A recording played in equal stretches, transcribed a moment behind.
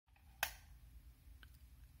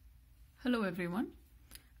Hello everyone.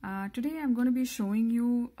 Today I'm going to be showing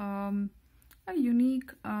you a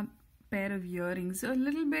unique pair of earrings, a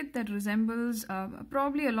little bit that resembles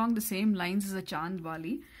probably along the same lines as a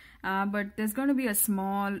Chandbali, but there's going to be a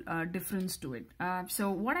small difference to it.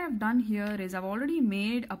 So what I've done here is I've already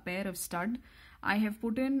made a pair of stud. I have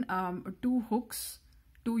put in two hooks,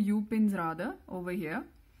 two U-pins rather, over here.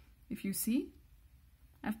 If you see,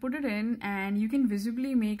 I've put it in and you can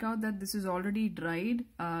visibly make out that this is already dried.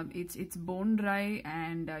 It's bone dry,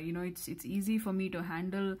 and it's easy for me to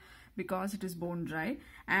handle because it is bone dry.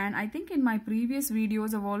 And I think in my previous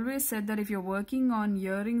videos I've always said that if you're working on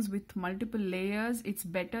earrings with multiple layers, it's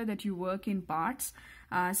better that you work in parts.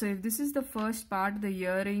 So if this is the first part of the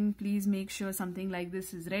earring, please make sure something like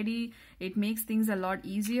this is ready. It makes things a lot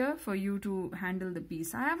easier for you to handle the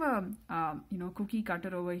piece. I have a cookie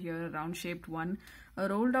cutter over here, a round shaped one, a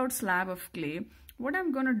rolled out slab of clay. What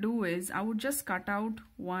I'm gonna do is I would just cut out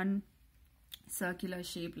one circular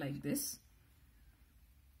shape like this.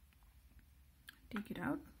 Take it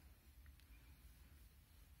out.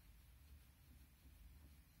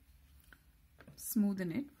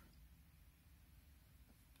 Smoothen it.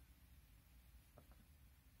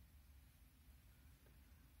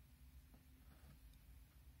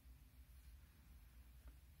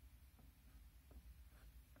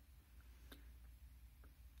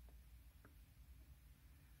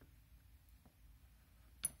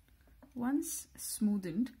 Once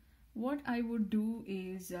smoothened, what I would do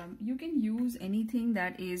is you can use anything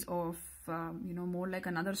that is of more like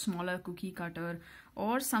another smaller cookie cutter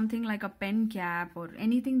or something like a pen cap or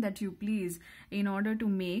anything that you please, in order to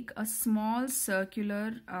make a small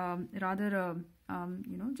circular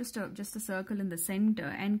just a circle in the center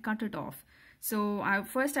and cut it off. So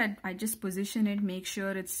I just position it, make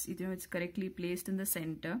sure it's correctly placed in the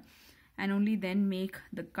center, and only then make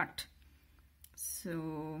the cut.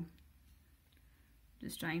 So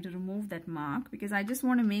just trying to remove that mark because I just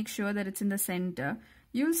want to make sure that it's in the center.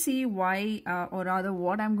 You'll see why, or rather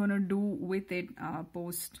what I'm going to do with it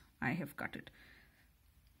post I have cut it.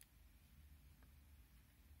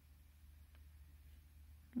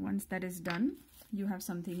 Once that is done, you have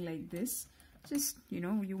something like this. Just,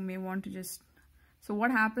 you may want to just... So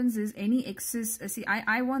what happens is any excess, see,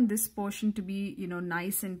 I want this portion to be,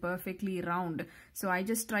 nice and perfectly round. So I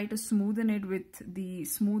just try to smoothen it with the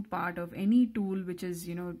smooth part of any tool, which is,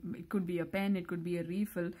 it could be a pen, it could be a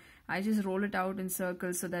refill. I just roll it out in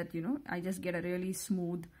circles so that, I just get a really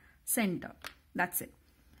smooth center. That's it.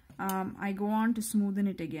 I go on to smoothen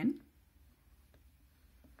it again.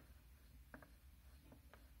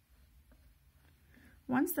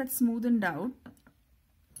 Once that's smoothened out,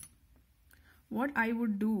 what I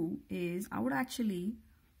would do is I would actually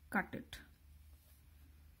cut it.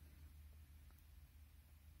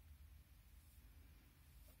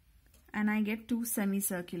 And I get two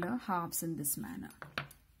semicircular halves in this manner.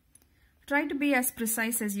 Try to be as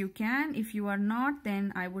precise as you can. If you are not,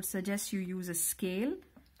 then I would suggest you use a scale.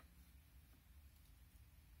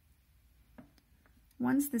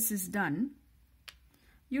 Once this is done,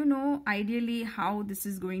 you know ideally how this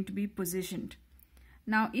is going to be positioned.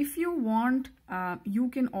 Now, if you want, you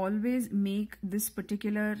can always make this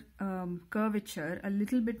particular curvature a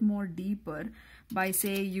little bit more deeper by,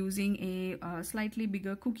 say, using a slightly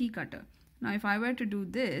bigger cookie cutter. Now, if I were to do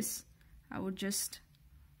this, I would just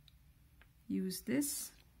use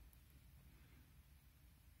this.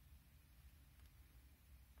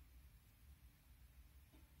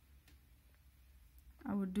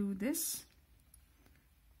 I would do this.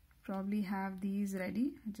 Probably have these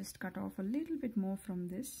ready. I just cut off a little bit more from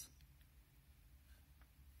this.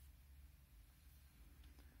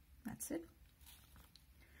 That's it.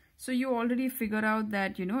 So you already figure out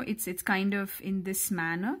that it's kind of in this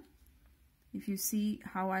manner. If you see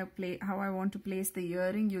how I want to place the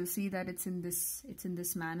earring, you'll see that it's in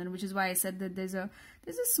this manner, which is why I said that there's a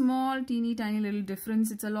small teeny tiny little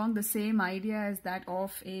difference. It's along the same idea as that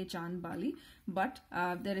of a Chandbali, but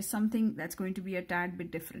there is something that's going to be a tad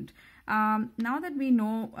bit different. Now that we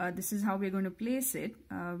know this is how we're going to place it,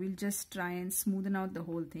 we'll just try and smoothen out the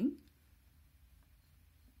whole thing.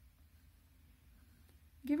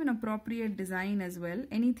 Give an appropriate design as well,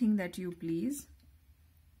 anything that you please.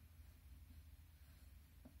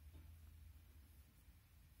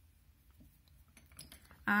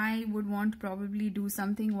 I would want to probably do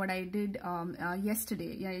something what I did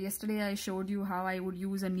yesterday. Yesterday I showed you how I would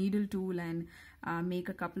use a needle tool and make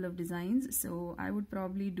a couple of designs. So I would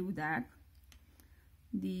probably do that.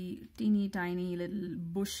 The teeny tiny little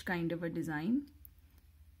bush kind of a design.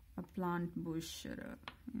 A plant bush or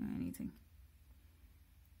anything.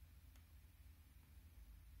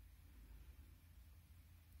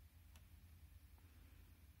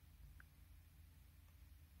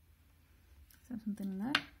 something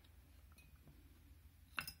like that.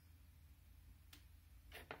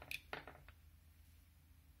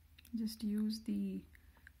 Just use the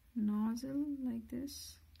nozzle like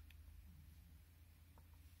this.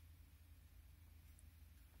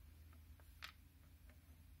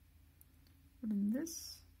 Put in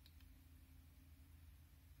this.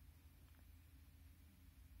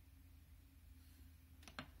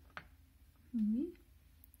 We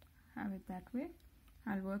have it that way.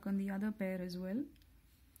 I'll work on the other pair as well.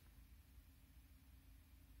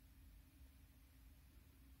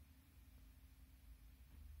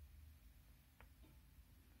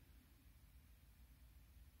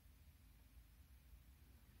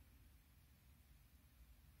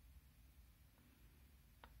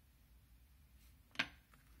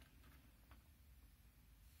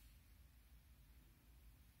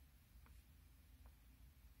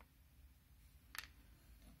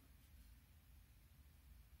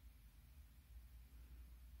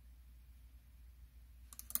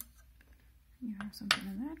 You have something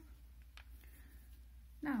like that.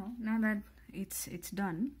 Now that it's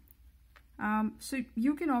done, so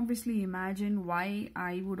you can obviously imagine why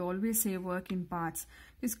I would always say work in parts,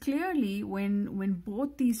 because clearly when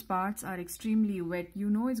both these parts are extremely wet,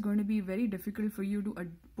 you know it's going to be very difficult for you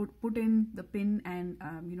to put in the pin and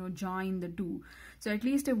you know, join the two. So at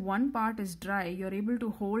least if one part is dry, you're able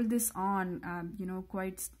to hold this on you know,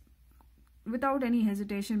 quite without any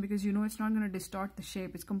hesitation, because you know it's not going to distort the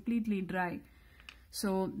shape. It's completely dry.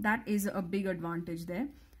 So that is a big advantage there.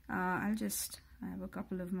 I have a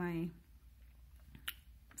couple of my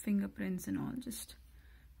fingerprints and all, just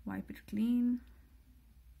wipe it clean.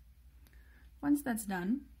 Once that's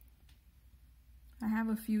done, I have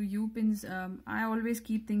a few U-pins. I always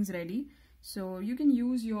keep things ready, so you can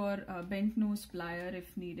use your bent nose plier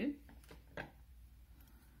if needed,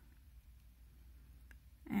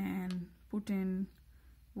 and put in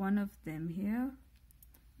one of them here.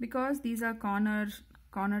 Because these are corner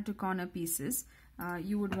to corner pieces,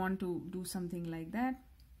 you would want to do something like that.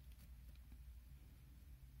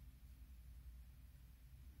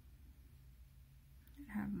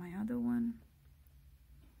 I have my other one.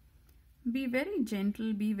 Be very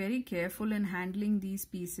gentle, be very careful in handling these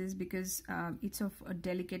pieces, because it's of a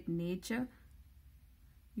delicate nature.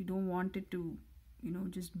 You don't want it to, you know,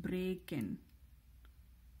 just break. And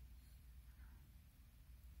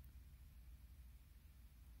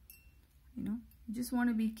you know, you just want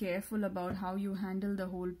to be careful about how you handle the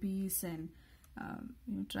whole piece, and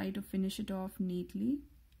you know, try to finish it off neatly.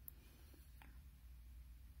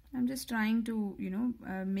 I'm just trying to, you know,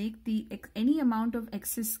 make any amount of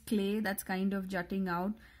excess clay that's kind of jutting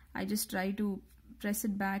out, I just try to press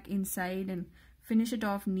it back inside and finish it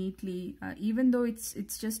off neatly. Even though it's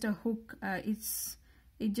just a hook,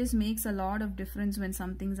 it just makes a lot of difference when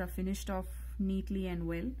some things are finished off neatly and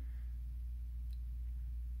well.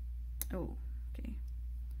 Oh, okay.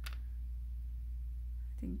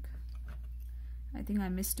 I think I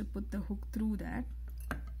missed to put the hook through that.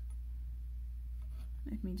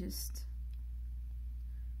 Let me just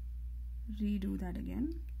redo that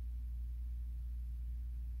again.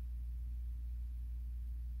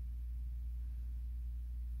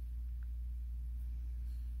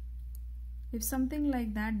 If something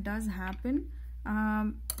like that does happen,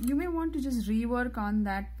 you may want to just rework on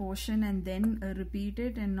that portion and then repeat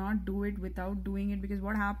it, and not do it without doing it, because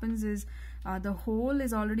what happens is the hole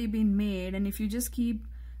is already been made, and if you just keep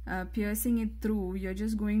piercing it through, you're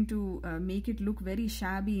just going to make it look very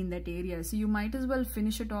shabby in that area. So you might as well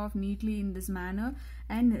finish it off neatly in this manner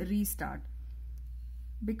and restart.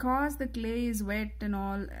 Because the clay is wet and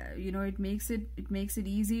all, you know, it makes it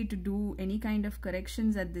easy to do any kind of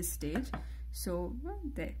corrections at this stage. So well,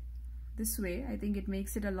 there, this way I think it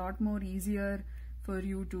makes it a lot more easier for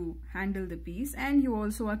you to handle the piece, and you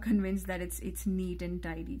also are convinced that it's neat and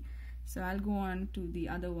tidy. So I'll go on to the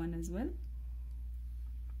other one as well.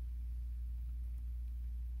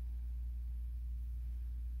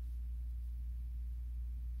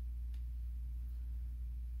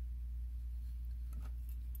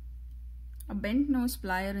 A bent nose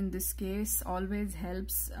plier in this case always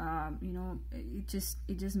helps. You know, it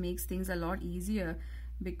just makes things a lot easier,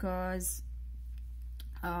 because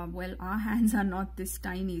well, our hands are not this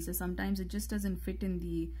tiny, so sometimes it just doesn't fit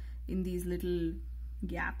in these little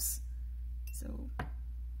gaps. So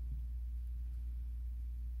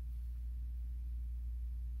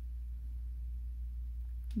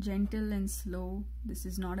gentle and slow, this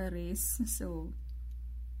is not a race. So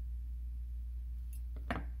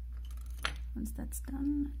once that's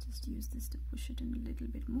done, I'll just use this to push it in a little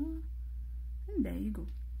bit more, and there you go.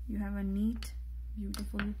 You have a neat,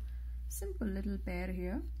 beautiful, simple little pair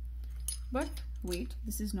here. But wait,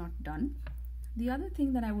 this is not done. The other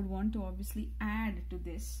thing that I would want to obviously add to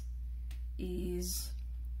this is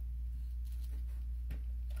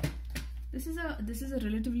this is a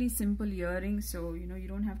relatively simple earring, so you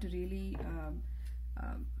don't have to really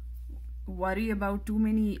worry about too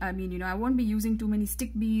many. I mean, I won't be using too many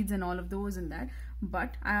stick beads and all of those and that,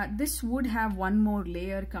 but this would have one more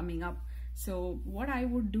layer coming up. So what I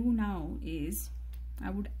would do now is I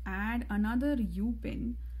would add another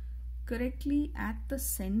U-pin correctly at the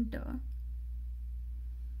center,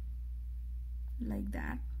 like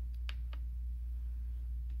that.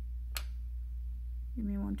 You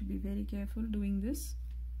may want to be very careful doing this,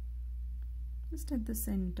 just at the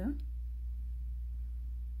center.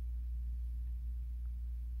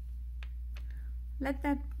 Let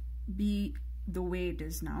that be the way it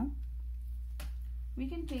is now. We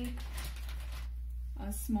can take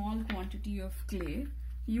a small quantity of clay,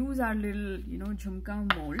 use our little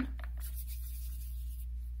Jhumka mold,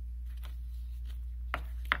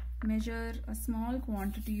 measure a small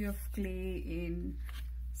quantity of clay in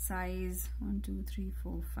size 1, 2, 3,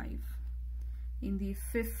 4, 5. In the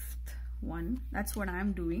 5th one, that's what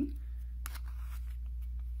I'm doing.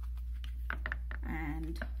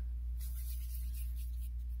 And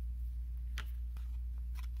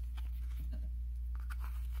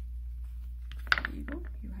there you go.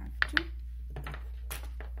 You have to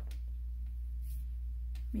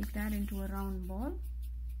make that into a round ball.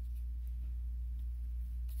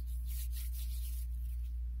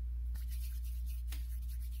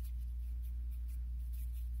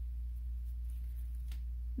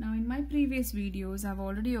 Now in my previous videos, I've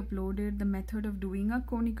already uploaded the method of doing a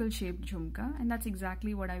conical shaped Jhumka, and that's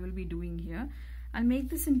exactly what I will be doing here. I'll make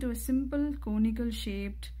this into a simple conical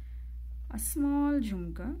shaped, a small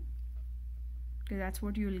Jhumka, because that's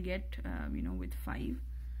what you'll get, with 5.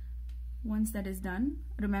 Once that is done,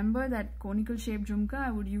 remember that conical shaped Jhumka, I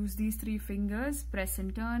would use these 3 fingers, press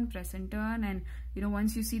and turn, and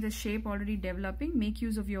once you see the shape already developing, make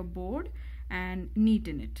use of your board and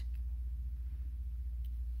neaten it.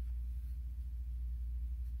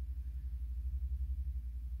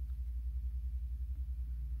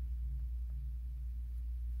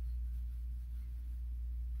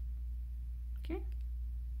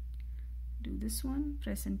 Do this one,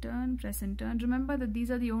 press and turn, press and turn. Remember that these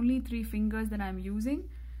are the only 3 fingers that I'm using.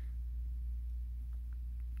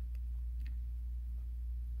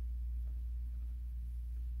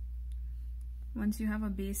 Once you have a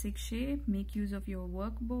basic shape, make use of your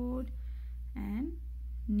workboard and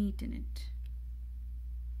neaten it.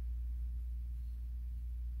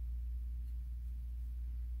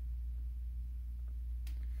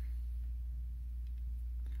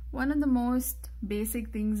 One of the most basic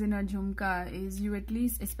things in a Jhumka is you at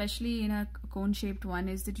least, especially in a cone shaped one,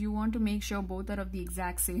 is that you want to make sure both are of the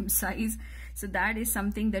exact same size. So that is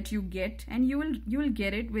something that you get, and you will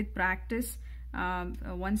get it with practice.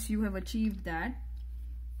 Once you have achieved that,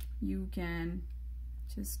 you can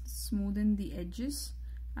just smoothen the edges.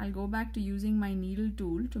 I'll go back to using my needle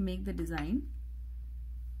tool to make the design.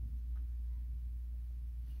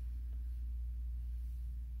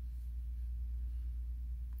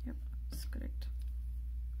 Correct.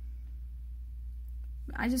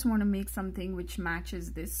 I just want to make something which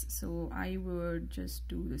matches this, so I would just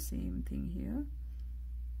do the same thing here.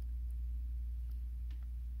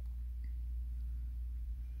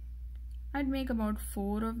 I'd make about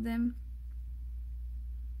 4 of them,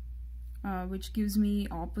 which gives me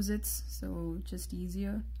opposites, so just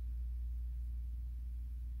easier.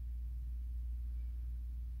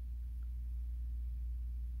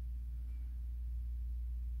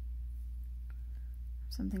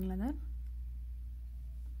 Something like that.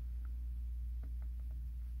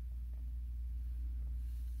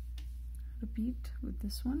 Repeat with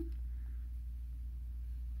this one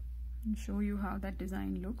and show you how that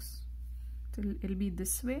design looks. So it'll be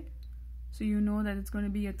this way, so you know that it's going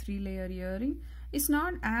to be a 3-layer earring. It's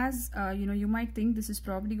not as you might think this is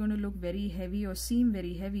probably going to look very heavy or seem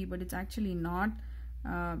very heavy, but it's actually not.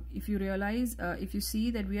 If you realize, if you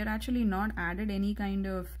see that we are actually not added any kind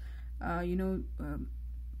of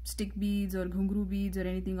stick beads or ghungroo beads or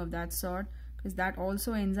anything of that sort, because that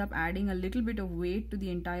also ends up adding a little bit of weight to the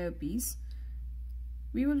entire piece.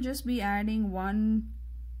 We will just be adding one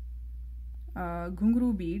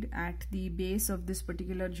ghungroo bead at the base of this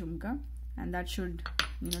particular Jhumka, and that should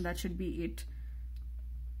be it.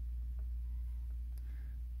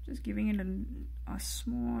 Just giving it a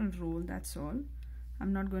small roll, that's all.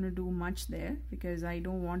 I'm not going to do much there because I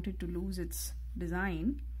don't want it to lose its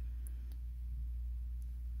design.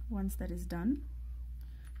 Once that is done,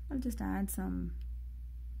 I'll just add some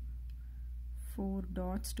 4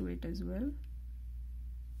 dots to it as well.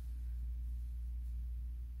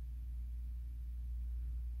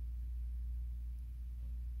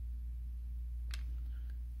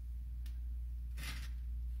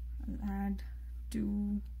 I'll add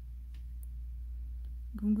 2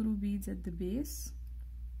 ghungroo beads at the base.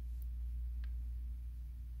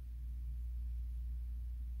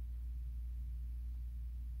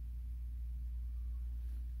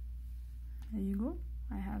 There you go.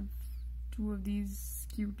 I have 2 of these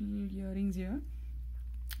cute little earrings here.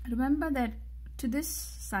 Remember that to this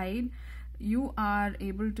side you are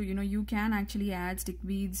able to, you can actually add stick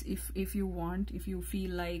beads if you want, if you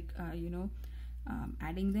feel like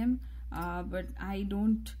adding them, but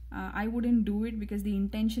I wouldn't do it because the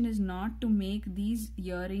intention is not to make these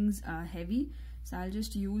earrings heavy. So I'll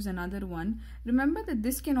just use another one. Remember that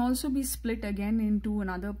this can also be split again into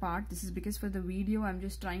another part. This is because for the video I'm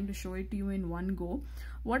just trying to show it to you in one go.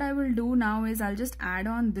 What I will do now is I'll just add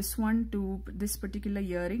on this one to this particular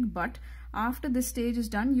earring, but after this stage is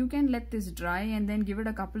done you can let this dry and then give it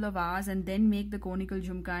a couple of hours and then make the conical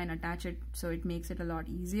jhumka and attach it, so it makes it a lot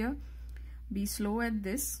easier. Be slow at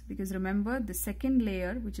this because remember the second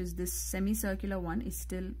layer, which is this semicircular one, is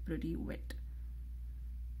still pretty wet.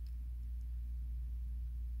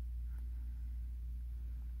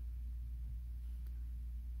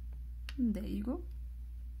 There you go.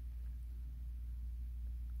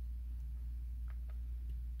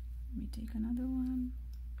 Let me take another one.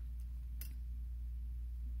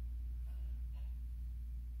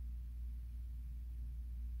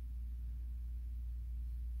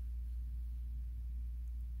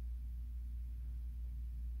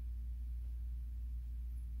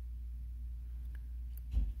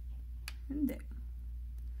 And there.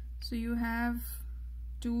 So you have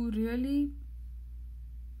 2 really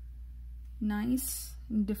nice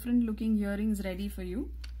different looking earrings ready for you,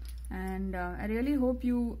 and I really hope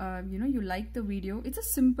you you like the video. It's a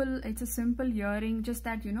simple earring, just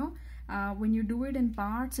that when you do it in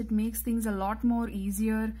parts it makes things a lot more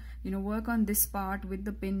easier. Work on this part with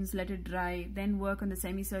the pins, let it dry, then work on the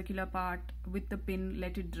semicircular part with the pin,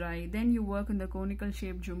 let it dry, then you work on the conical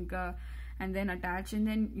shaped jhumka and then attach, and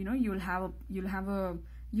then you'll have a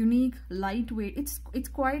unique lightweight. It's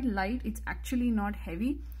quite light, it's actually not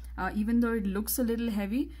heavy, even though it looks a little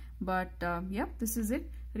heavy, but yeah, this is it.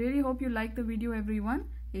 Really hope you like the video, everyone.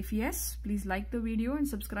 If yes, please like the video and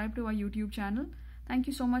subscribe to our YouTube channel. Thank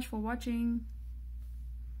you so much for watching.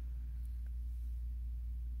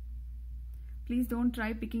 Please don't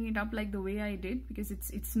try picking it up like the way I did, because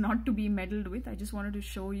it's not to be meddled with. I just wanted to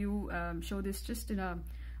show this just in a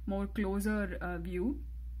more closer view.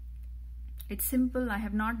 It's simple. I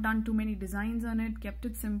have not done too many designs on it, kept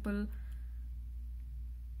it simple.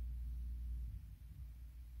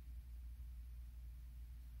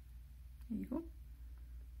 There you go.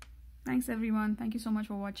 Thanks everyone. Thank you so much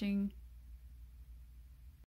for watching.